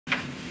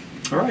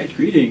All right,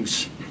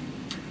 greetings,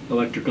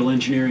 Electrical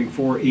Engineering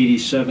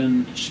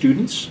 487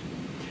 students.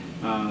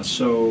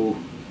 So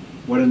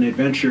what an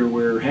adventure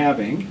we're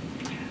having.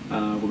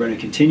 We're going to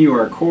continue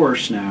our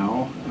course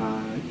now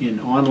in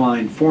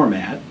online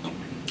format,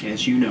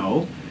 as you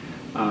know.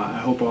 I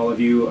hope all of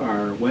you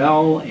are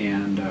well,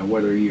 and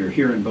whether you're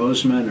here in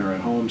Bozeman or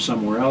at home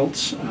somewhere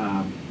else,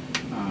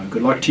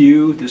 good luck to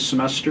you this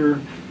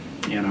semester,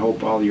 and I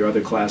hope all your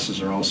other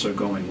classes are also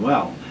going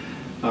well.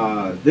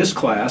 This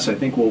class, I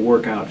think, will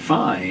work out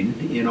fine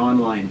in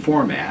online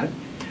format.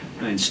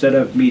 Instead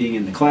of meeting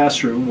in the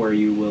classroom where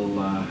you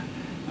will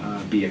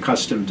be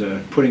accustomed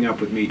to putting up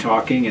with me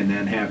talking and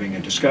then having a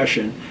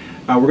discussion,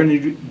 we're going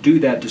to do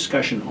that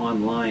discussion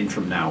online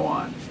from now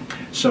on.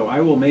 So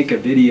I will make a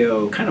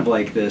video kind of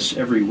like this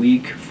every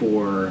week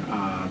for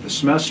the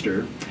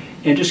semester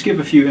and just give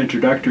a few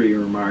introductory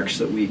remarks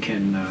that we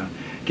can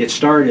get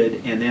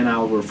started, and then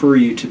I'll refer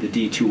you to the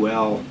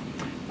D2L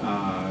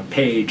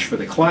page for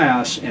the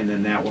class, and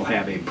then that will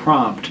have a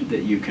prompt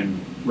that you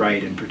can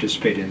write and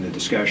participate in the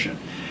discussion.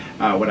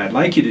 What I'd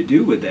like you to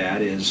do with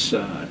that is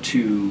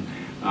to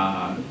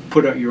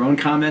put out your own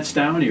comments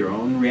down, your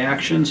own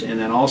reactions, and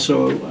then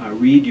also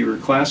read your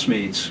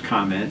classmates'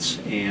 comments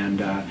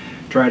and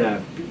try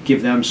to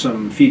give them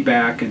some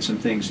feedback and some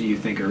things that you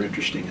think are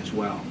interesting as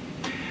well.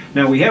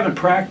 Now, we haven't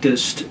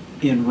practiced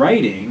in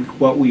writing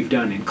what we've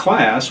done in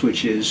class,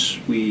 which is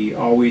we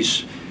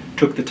always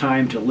took the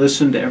time to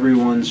listen to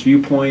everyone's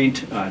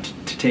viewpoint,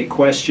 to take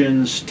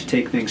questions, to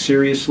take things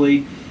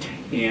seriously,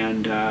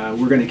 and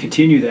we're going to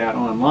continue that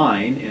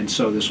online, and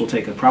so this will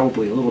take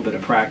probably a little bit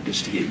of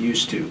practice to get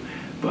used to.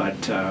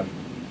 But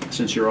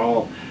since you're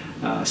all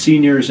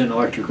seniors in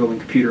electrical and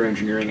computer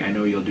engineering, I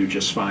know you'll do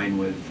just fine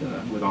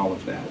with all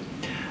of that.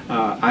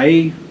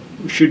 I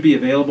should be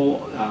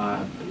available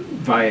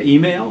via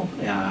email,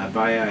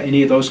 via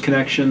any of those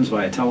connections,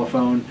 via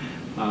telephone.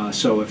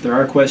 So if there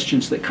are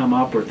questions that come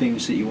up or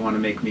things that you want to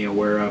make me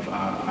aware of,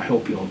 I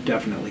hope you'll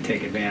definitely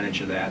take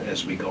advantage of that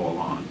as we go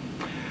along.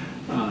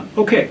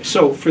 Okay,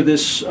 so for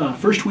this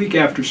first week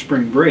after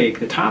spring break,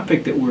 the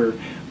topic that we're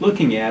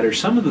looking at are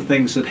some of the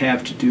things that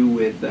have to do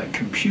with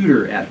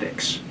computer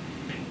ethics.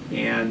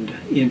 And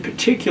in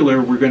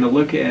particular, we're going to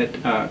look at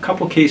a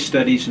couple case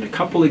studies and a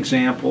couple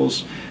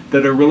examples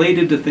that are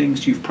related to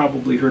things you've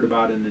probably heard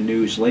about in the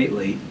news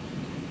lately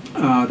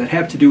that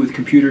have to do with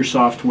computer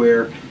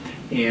software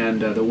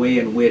and the way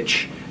in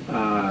which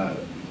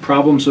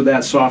problems with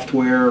that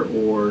software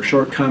or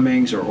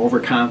shortcomings or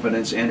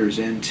overconfidence enters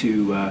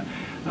into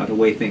the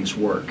way things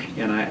work.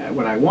 And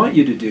what I want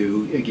you to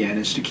do, again,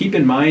 is to keep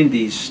in mind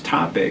these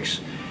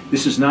topics.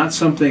 This is not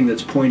something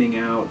that's pointing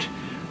out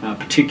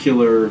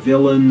particular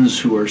villains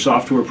who are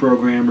software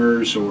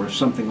programmers or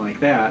something like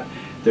that.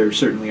 There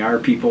certainly are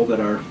people that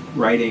are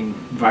writing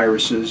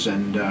viruses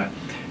and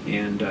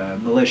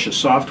malicious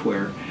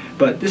software.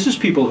 But this is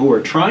people who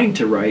are trying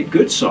to write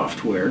good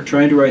software,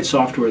 trying to write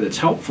software that's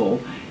helpful,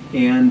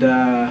 and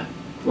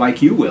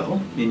like you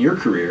will in your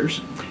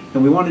careers.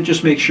 And we want to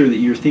just make sure that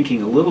you're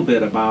thinking a little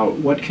bit about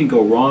what can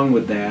go wrong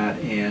with that,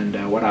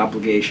 and what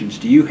obligations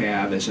do you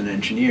have as an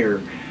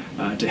engineer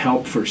to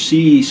help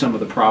foresee some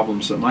of the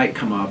problems that might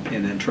come up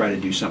and then try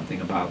to do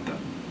something about them.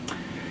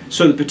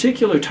 So the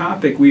particular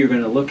topic we are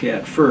going to look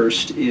at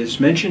first is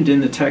mentioned in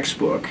the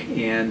textbook,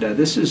 and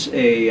this is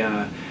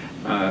a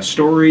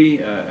story,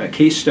 a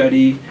case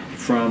study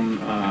from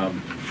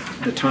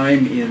the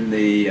time in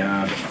the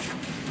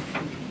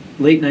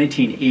late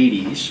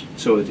 1980s,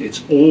 so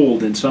it's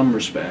old in some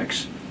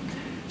respects.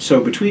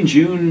 So between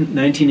June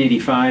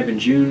 1985 and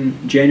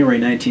January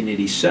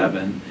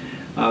 1987,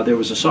 there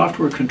was a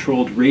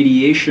software-controlled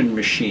radiation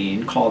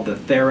machine called the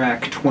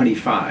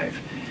Therac-25.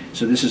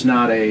 So this is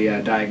not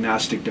a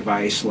diagnostic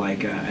device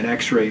like an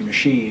X-ray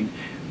machine,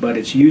 but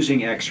it's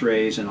using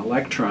X-rays and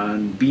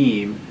electron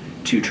beam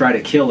to try to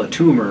kill a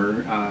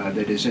tumor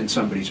that is in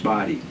somebody's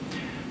body.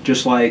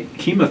 Just like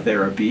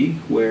chemotherapy,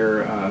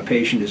 where a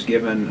patient is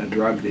given a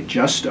drug that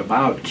just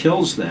about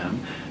kills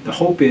them, the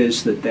hope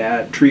is that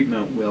that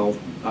treatment will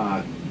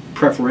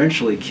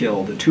preferentially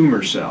kill the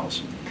tumor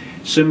cells.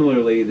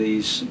 Similarly,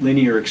 these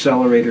linear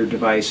accelerator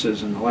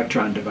devices and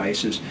electron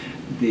devices,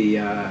 the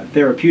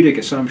therapeutic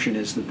assumption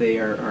is that they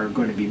are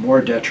going to be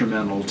more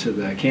detrimental to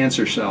the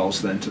cancer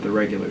cells than to the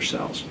regular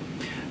cells.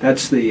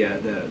 That's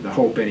the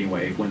hope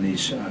anyway when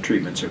these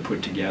treatments are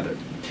put together.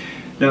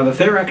 Now, the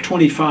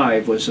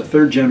Therac-25 was a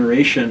third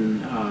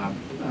generation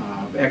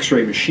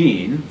X-ray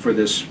machine for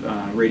this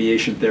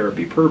radiation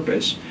therapy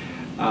purpose.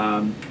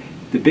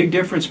 The big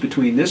difference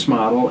between this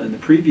model and the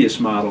previous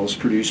models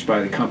produced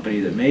by the company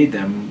that made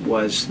them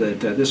was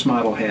that this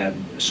model had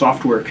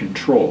software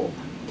control.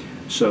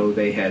 So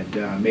they had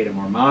made a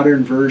more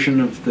modern version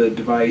of the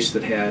device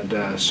that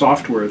had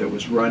software that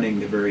was running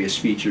the various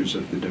features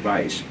of the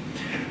device.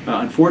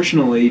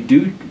 Unfortunately,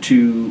 due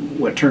to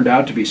what turned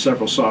out to be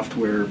several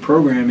software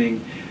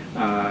programming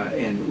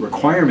and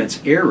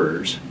requirements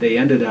errors, they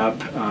ended up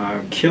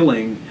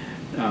killing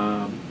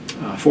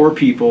 4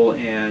 people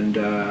and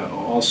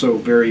also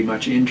very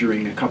much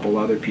injuring a couple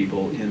other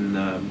people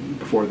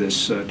before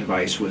this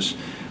device was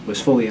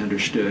was fully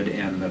understood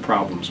and the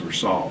problems were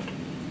solved.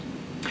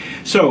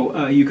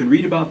 So you can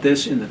read about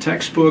this in the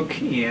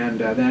textbook, and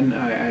then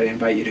I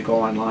invite you to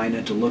go online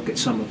and to look at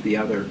some of the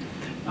other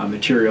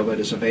material that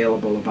is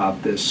available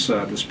about this,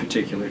 this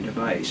particular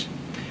device.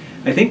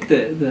 I think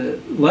the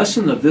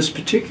lesson of this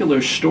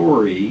particular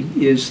story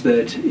is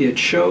that it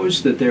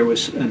shows that there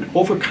was an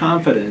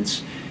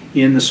overconfidence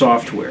in the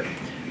software.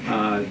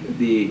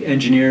 The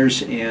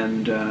engineers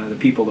and the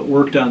people that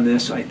worked on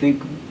this, I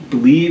think,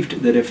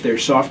 believed that if their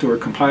software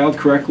compiled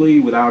correctly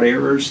without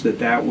errors,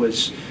 that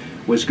was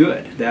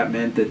good. That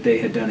meant that they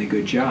had done a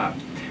good job.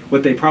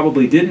 What they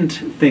probably didn't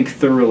think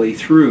thoroughly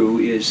through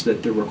is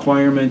that the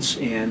requirements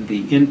and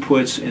the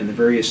inputs and the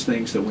various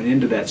things that went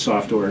into that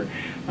software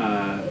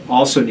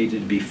also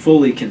needed to be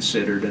fully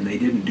considered, and they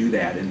didn't do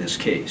that in this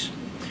case.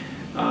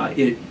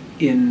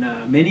 In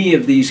many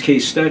of these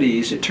case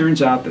studies, it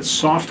turns out that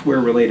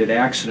software-related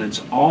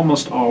accidents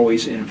almost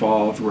always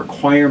involve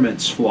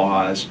requirements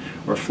flaws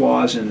or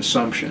flaws in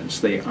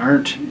assumptions. They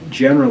aren't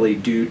generally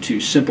due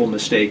to simple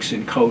mistakes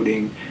in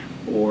coding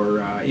or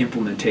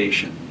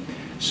implementation.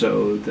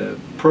 So the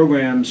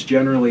programs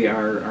generally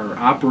are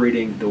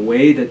operating the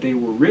way that they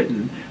were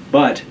written,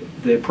 but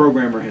the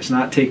programmer has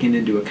not taken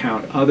into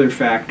account other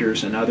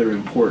factors and other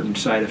important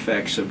side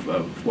effects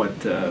of what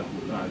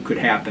could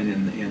happen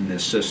in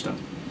this system.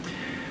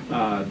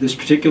 This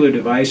particular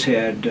device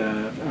had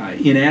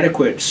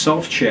inadequate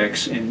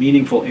self-checks and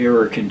meaningful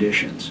error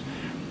conditions.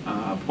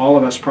 All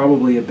of us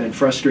probably have been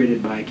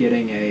frustrated by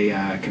getting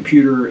a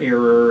computer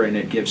error and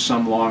it gives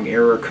some long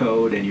error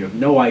code and you have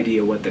no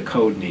idea what the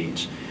code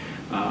means.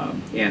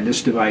 And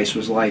this device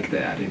was like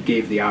that. It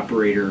gave the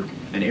operator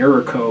an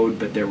error code,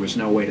 but there was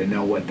no way to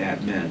know what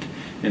that meant.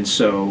 And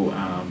so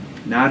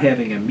not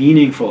having a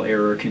meaningful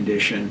error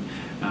condition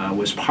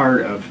was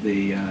part of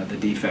the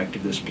defect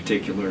of this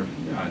particular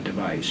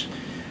device.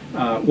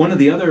 One of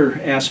the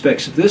other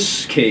aspects of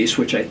this case,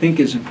 which I think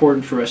is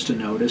important for us to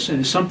notice,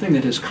 and is something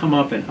that has come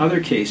up in other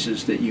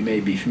cases that you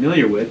may be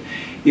familiar with,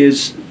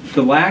 is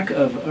the lack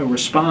of a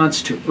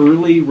response to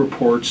early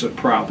reports of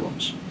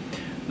problems.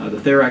 The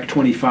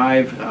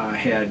Therac-25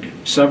 had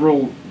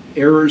several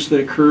errors that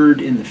occurred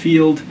in the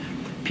field.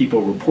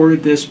 People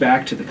reported this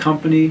back to the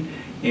company,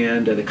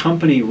 and the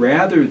company,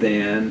 rather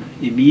than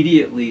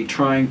immediately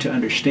trying to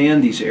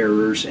understand these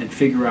errors and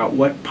figure out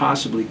what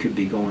possibly could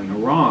be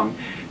going wrong,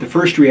 the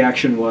first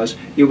reaction was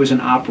it was an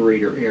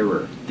operator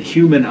error. The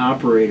human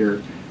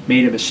operator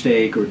made a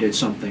mistake or did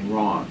something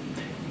wrong.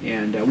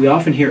 And we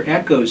often hear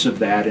echoes of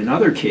that in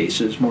other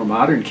cases, more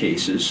modern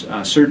cases.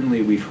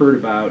 Certainly we've heard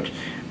about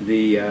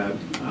the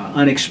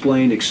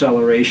unexplained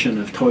acceleration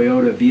of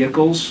Toyota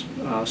vehicles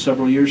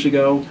several years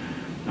ago.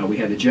 We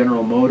had the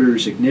General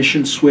Motors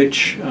ignition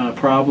switch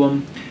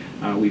problem.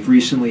 We've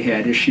recently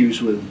had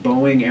issues with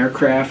Boeing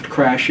aircraft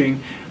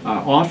crashing.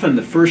 Often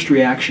the first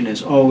reaction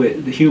is, oh,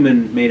 the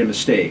human made a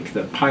mistake.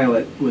 The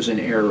pilot was in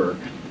error.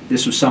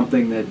 This was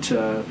something that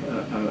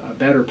a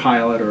better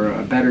pilot or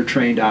a better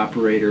trained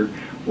operator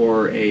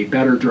or a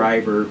better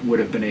driver would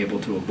have been able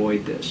to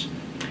avoid this.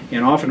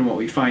 And often what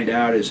we find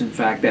out is, in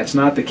fact, that's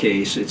not the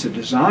case. It's a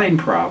design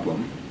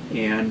problem,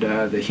 and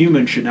the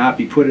human should not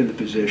be put in the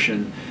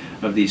position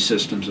of these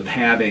systems of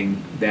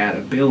having that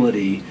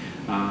ability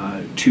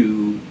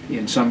to,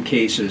 in some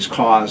cases,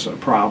 cause a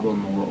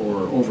problem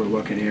or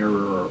overlook an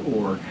error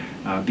or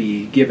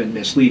be given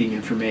misleading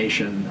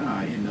information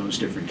in those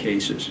different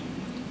cases.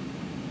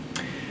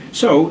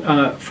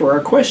 So for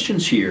our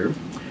questions here,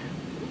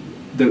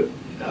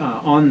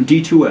 on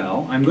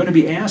D2L, I'm going to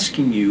be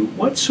asking you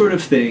what sort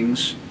of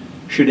things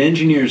should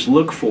engineers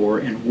look for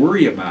and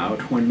worry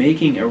about when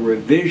making a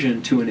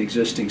revision to an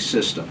existing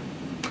system.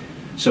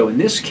 So in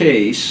this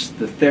case,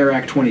 the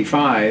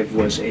Therac-25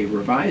 was a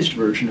revised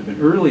version of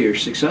an earlier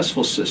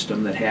successful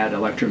system that had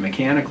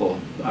electromechanical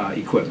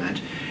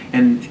equipment,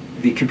 and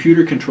the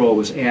computer control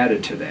was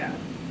added to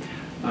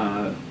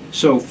that.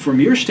 So from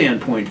your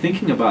standpoint,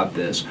 thinking about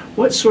this,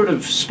 what sort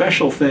of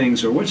special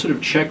things or what sort of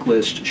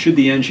checklist should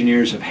the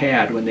engineers have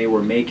had when they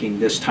were making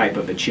this type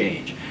of a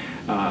change?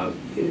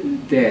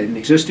 They had an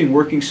existing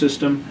working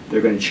system,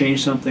 they're going to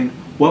change something.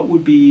 What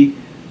would be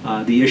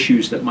the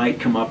issues that might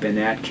come up in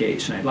that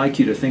case? And I'd like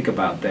you to think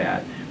about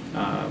that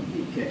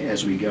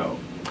as we go.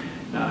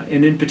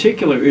 And in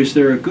particular, is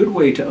there a good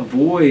way to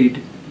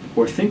avoid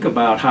or think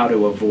about how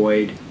to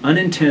avoid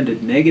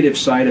unintended negative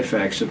side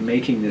effects of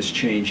making this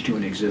change to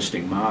an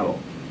existing model?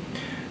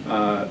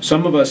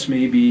 Some of us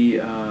may be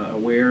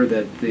aware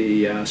that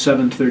the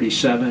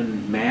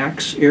 737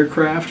 MAX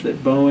aircraft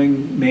that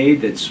Boeing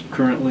made that's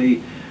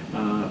currently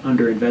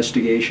under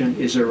investigation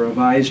is a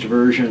revised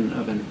version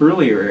of an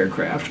earlier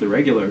aircraft, the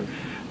regular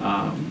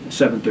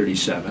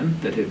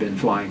 737 that had been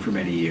flying for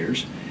many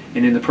years.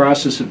 And in the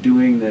process of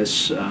doing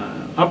this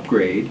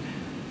upgrade,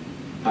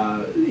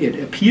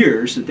 it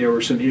appears that there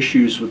were some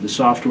issues with the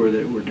software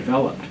that were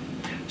developed.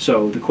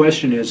 So the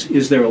question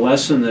is there a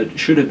lesson that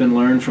should have been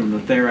learned from the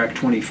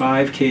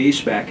Therac-25 case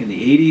back in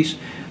the 80s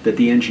that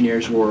the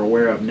engineers were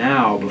aware of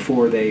now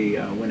before they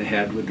went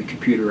ahead with the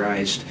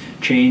computerized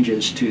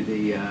changes to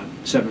the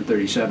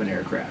 737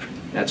 aircraft?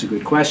 That's a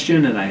good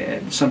question, and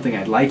it's something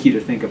I'd like you to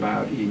think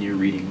about in your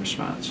reading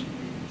response.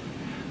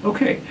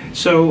 Okay,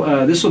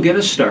 so this will get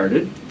us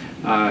started.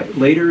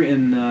 Later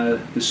in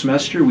the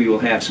semester we will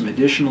have some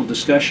additional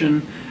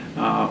discussion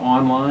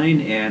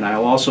online, and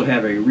I'll also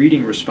have a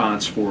reading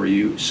response for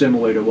you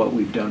similar to what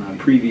we've done on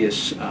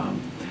previous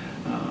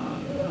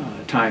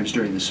times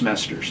during the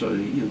semester, so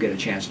you'll get a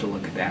chance to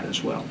look at that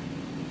as well.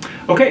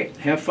 Okay,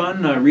 have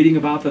fun reading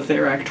about the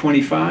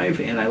Therac-25,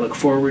 and I look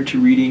forward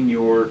to reading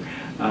your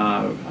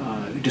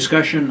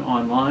discussion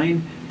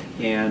online,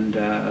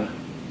 and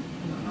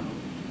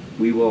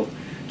we will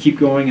keep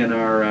going in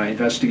our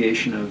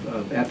investigation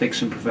of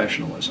ethics and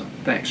professionalism.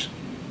 Thanks.